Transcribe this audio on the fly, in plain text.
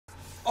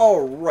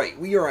Alright,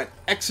 we are on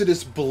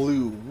Exodus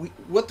Blue.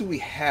 What do we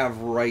have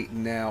right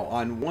now?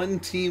 On one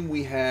team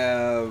we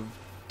have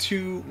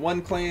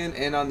one clan,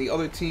 and on the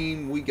other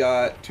team we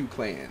got 2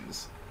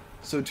 clans.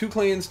 So 2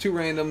 clans, 2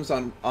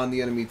 randoms on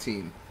the enemy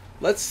team.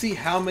 Let's see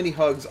how many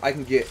hugs I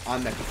can get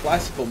on that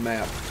classical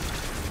map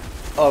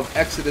of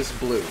Exodus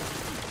Blue.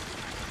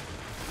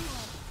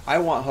 I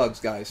want hugs,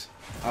 guys.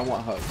 I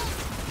want hugs.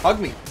 Hug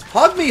me.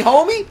 Hug me,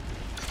 homie!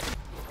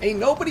 Ain't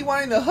nobody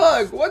wanting to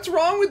hug. What's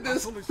wrong with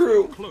this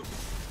crew?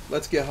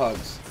 Let's get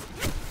hugs.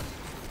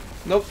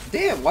 Nope.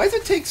 Damn, why does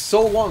it take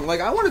so long? Like,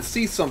 I want to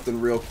see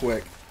something real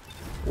quick.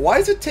 Why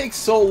does it take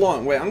so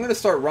long? Wait, I'm going to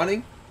start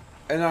running,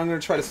 and I'm going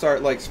to try to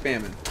start, like,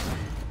 spamming.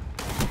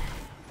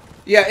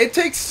 Yeah, it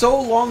takes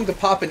so long to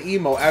pop an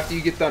emo after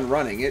you get done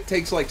running. It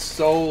takes, like,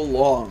 so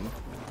long.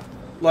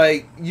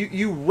 Like,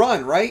 you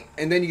run, right?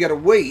 And then you got to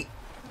wait.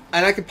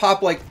 And I could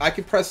pop, like, I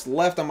could press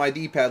left on my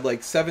D-pad,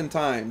 like, 7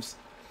 times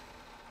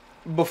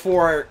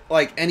before,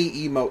 like, any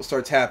emote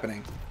starts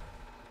happening.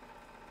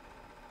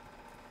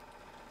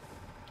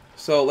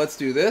 So let's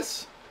do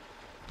this.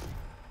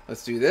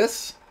 Let's do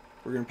this.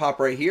 We're going to pop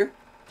right here.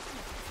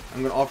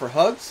 I'm going to offer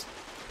hugs.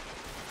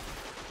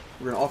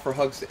 We're going to offer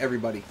hugs to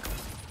everybody.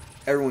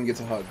 Everyone gets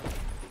a hug.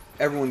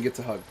 Everyone gets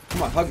a hug.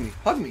 Come on, hug me.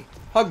 Hug me.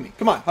 Hug me.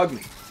 Come on, hug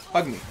me.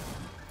 Hug me.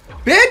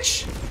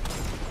 Bitch!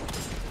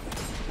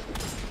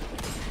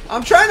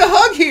 I'm trying to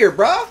hug here,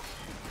 bruh.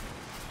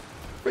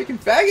 Freaking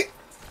faggot.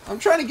 I'm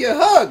trying to get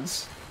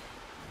hugs.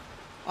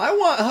 I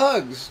want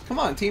hugs. Come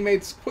on,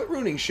 teammates. Quit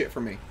ruining shit for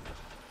me.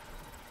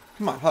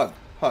 Come on, hug.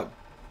 Hug.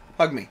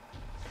 Hug me.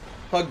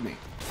 Hug me.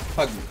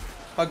 Hug me.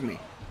 Hug me.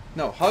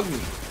 No, hug me.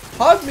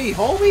 Hug me,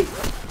 homie!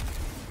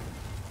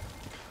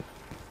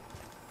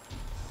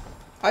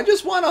 I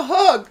just want a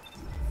hug.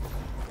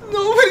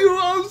 Nobody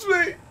loves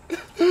me.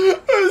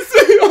 I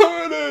see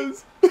how it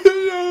is.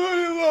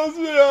 Nobody loves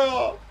me at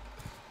all.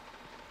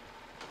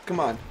 Come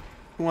on.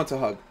 Who wants a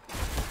hug?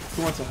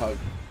 Who wants a hug?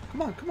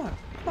 Come on, come on.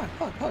 Come on,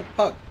 hug, hug,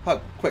 hug,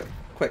 hug. Quick,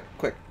 quick,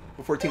 quick.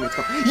 Before teammates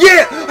come.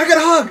 Yeah! I got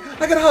a hug!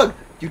 I got a hug!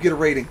 You get a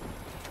rating.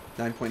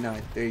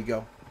 9.9. There you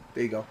go.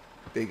 There you go.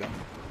 There you go.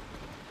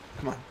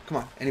 Come on, come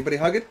on. Anybody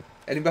hug it?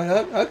 Anybody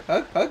hug? Hug,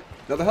 hug, hug.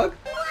 Another hug?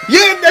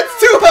 Yeah, that's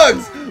 2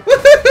 hugs!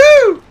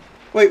 Woohoo!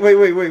 Wait.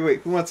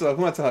 Who wants a hug?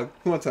 Who wants a hug?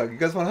 Who wants a hug? You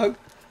guys want a hug?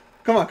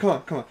 Come on, come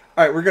on, come on.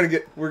 Alright, we're gonna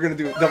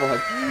do a double hug.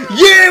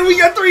 Yeah, we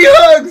got 3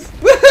 hugs!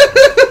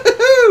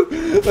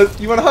 Woohoo!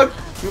 You want a hug?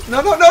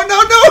 No! Come on!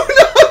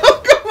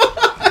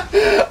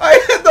 I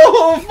had the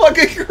whole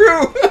fucking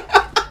crew!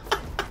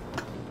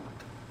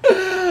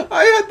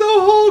 I had the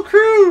whole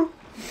crew!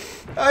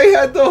 I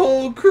had the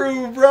whole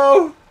crew,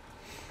 bro!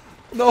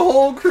 The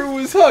whole crew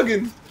was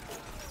hugging.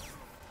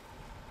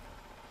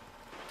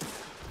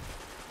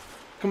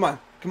 Come on,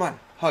 come on.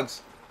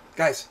 Hugs.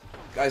 Guys,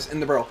 in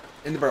the barrel.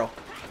 In the barrel.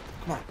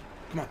 Come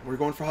on. We're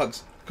going for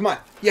hugs. Come on.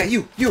 Yeah,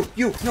 you. No.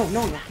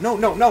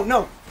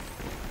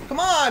 Come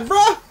on,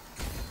 bruh!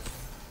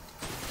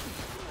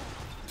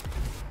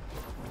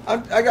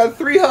 I got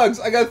 3 hugs.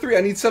 I got 3.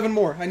 I need 7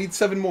 more. I need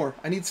 7 more.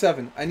 I need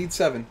 7. I need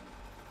 7.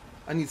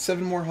 I need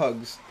 7 more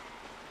hugs.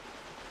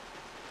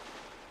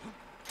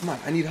 Come on.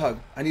 I need hug.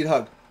 I need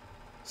hug.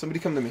 Somebody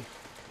come to me.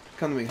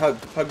 Come to me.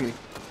 Hug. Hug me.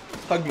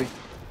 Hug me.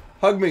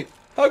 Hug me.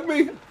 Hug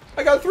me.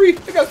 I got 3.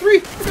 I got 3.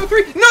 I got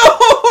 3.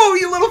 No!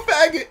 You little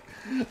faggot!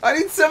 I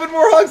need 7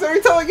 more hugs.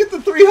 Every time I get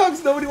the 3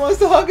 hugs, nobody wants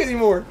to hug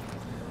anymore.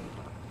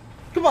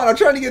 Come on. I'm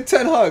trying to get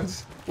 10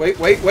 hugs. Wait.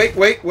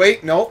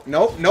 No.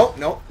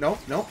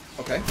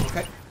 Okay.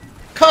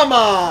 Come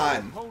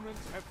on!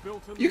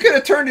 You could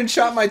have turned and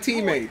shot my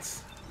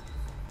teammates.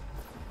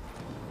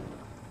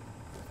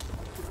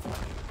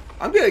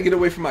 I'm gonna get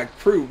away from my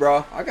crew,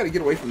 bro. I gotta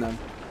get away from them.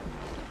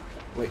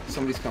 Wait,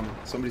 somebody's coming.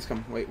 Somebody's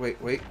coming. Wait.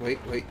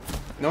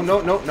 No.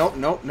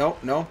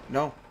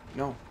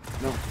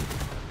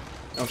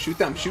 No, shoot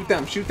them.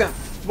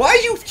 Why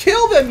you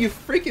kill them, you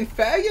freaking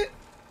faggot?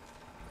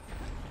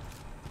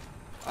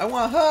 I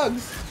want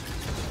hugs.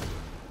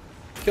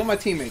 Kill my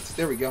teammates.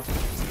 There we go.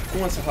 Who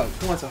wants a hug?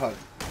 Who wants a hug?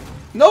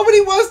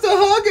 Nobody wants to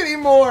hug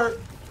anymore.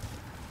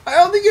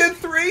 I only get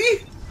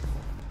 3.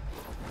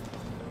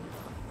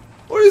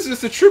 What is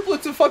this? A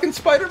triplets of fucking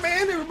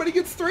Spider-Man? Everybody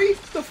gets 3?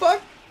 The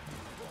fuck?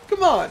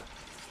 Come on.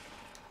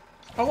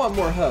 I want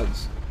more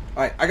hugs.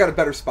 All right, I got a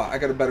better spot. I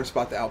got a better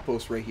spot. The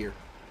outpost right here.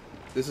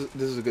 This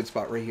is a good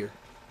spot right here.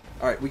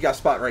 All right, we got a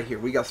spot right here.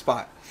 We got a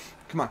spot.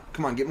 Come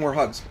on. Get more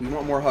hugs. We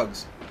want more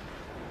hugs.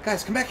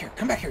 Guys, come back here.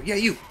 Come back here. Yeah,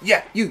 you.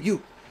 Yeah,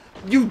 you.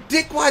 You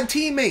dickwad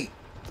teammate.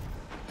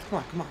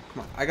 Come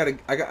on. I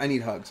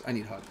need hugs. I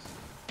need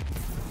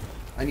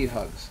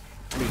hugs.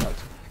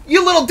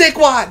 You little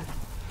dickwad!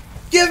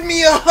 Give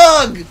me a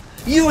hug!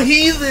 You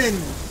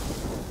heathen!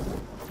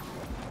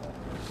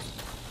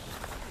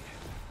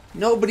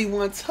 Nobody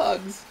wants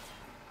hugs.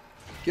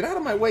 Get out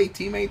of my way,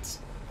 teammates.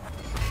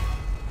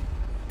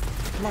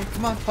 Come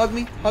on. Hug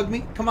me.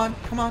 Come on.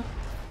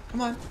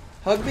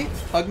 Hug me.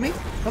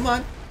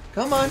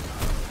 Come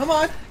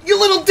on. You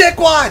little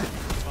dickwad!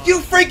 You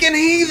freaking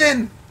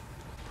heathen!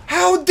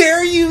 How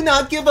dare you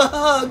not give a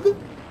hug?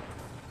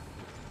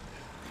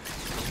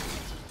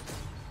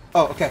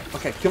 Oh, okay,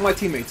 okay. Kill my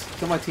teammates.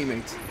 Kill my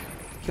teammates.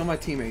 Kill my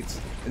teammates.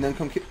 And then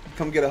come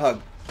get a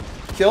hug.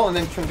 Kill and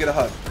then come get a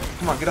hug.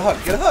 Come on, get a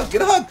hug. Get a hug.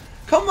 Get a hug.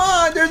 Come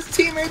on, there's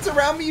teammates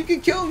around me you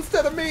can kill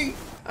instead of me.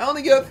 I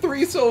only got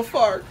 3 so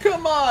far.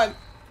 Come on.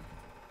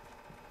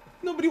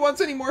 Nobody wants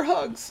any more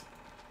hugs.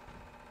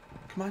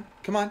 Come on,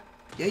 come on.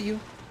 Yeah, you.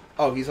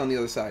 Oh, he's on the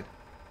other side.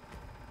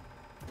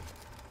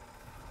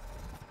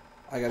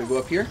 I gotta go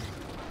up here.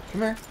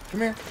 Come here,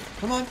 come here.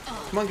 Come on,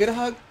 come on, get a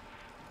hug.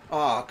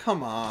 Aw,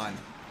 come on.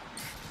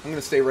 I'm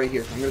gonna stay right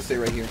here. I'm gonna stay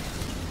right here.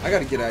 I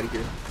gotta get out of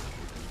here.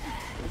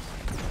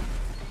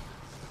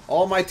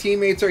 All my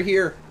teammates are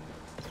here.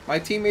 My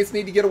teammates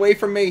need to get away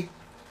from me.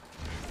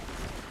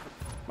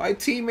 My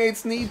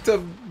teammates need to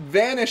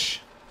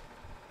vanish.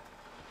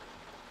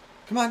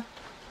 Come on.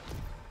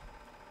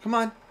 Come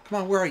on.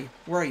 Come on. Where are you?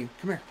 Where are you?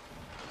 Come here.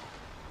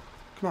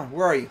 Come on.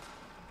 Where are you?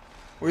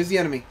 Where's the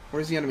enemy?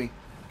 Where's the enemy?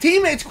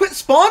 Teammates, quit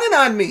spawning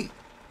on me.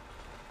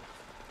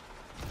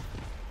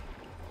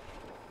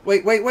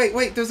 Wait, wait, wait,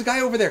 wait. There's a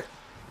guy over there.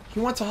 He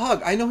wants a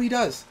hug. I know he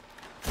does.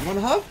 You want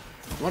a hug?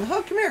 You want a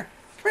hug? Come here.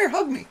 Come here.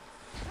 Hug me.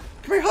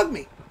 Come here. Hug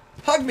me.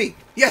 Hug me.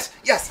 Yes,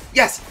 yes,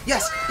 yes,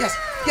 yes, yes,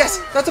 yes.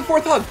 That's a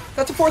 4th hug.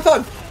 That's a 4th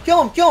hug.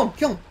 Kill him. Kill him.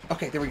 Kill him.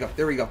 Okay, there we go.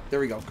 There we go. There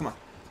we go. Come on.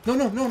 No,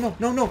 no, no, no,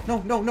 no, no,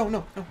 no, no, no,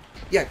 no, no.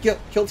 Yeah, kill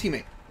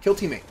teammate. Kill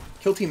teammate.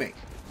 Kill teammate.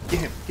 Get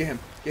him. Get him.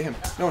 Get him.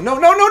 No, no,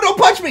 no, no, don't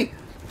punch me.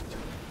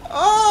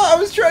 Oh, I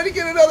was trying to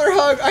get another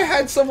hug. I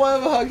had somewhat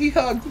of a hug. He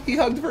hugged. He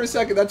hugged for a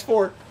second. That's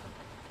 4.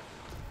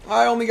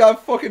 I only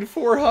got fucking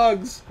 4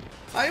 hugs.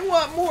 I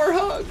want more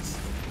hugs.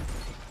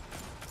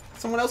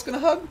 Someone else gonna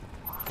hug?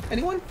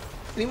 Anyone?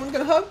 Anyone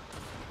gonna hug?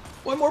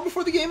 One more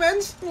before the game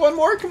ends? One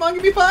more? Come on,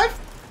 give me 5.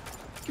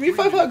 Give me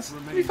 5 hugs.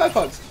 Give me 5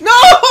 hugs. No!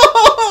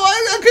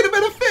 That could have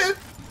been a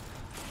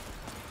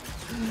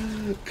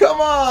 5th. Come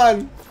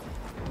on.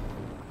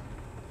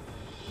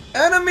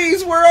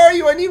 Enemies, where are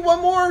you? I need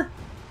one more.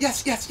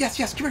 Yes, yes, yes,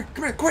 yes. Come here.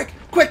 Come here. Quick.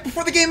 Quick,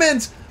 before the game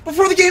ends.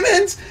 Before the game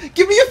ends.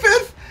 Give me a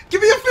 5th.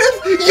 Give me a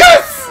 5th.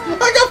 Yes!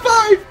 I got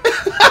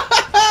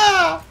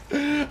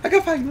 5. I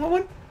got 5. You want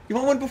one? You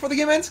want one before the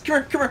game ends? Come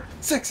here, come here.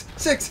 6,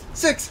 6,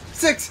 6,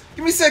 6.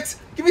 Give me 6.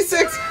 Give me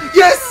 6.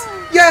 Yes!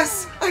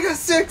 Yes! I got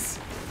 6.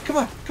 Come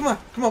on, come on,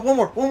 come on. One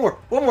more, one more,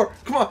 one more.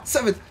 Come on.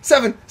 7,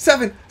 7,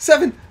 7,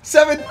 7,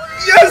 7.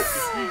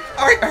 Yes!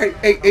 Alright, alright.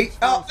 8, 8.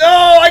 Oh, no!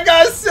 I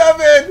got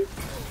 7!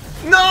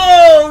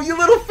 No! You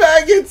little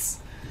faggots!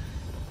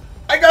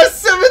 I got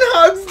 7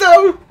 hugs,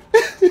 though!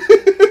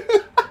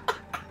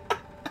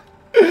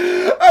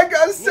 I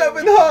got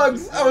 7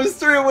 hugs! I was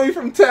 3 away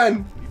from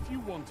 10.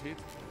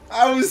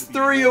 I was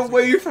 3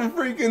 away from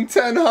freaking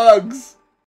 10 hugs.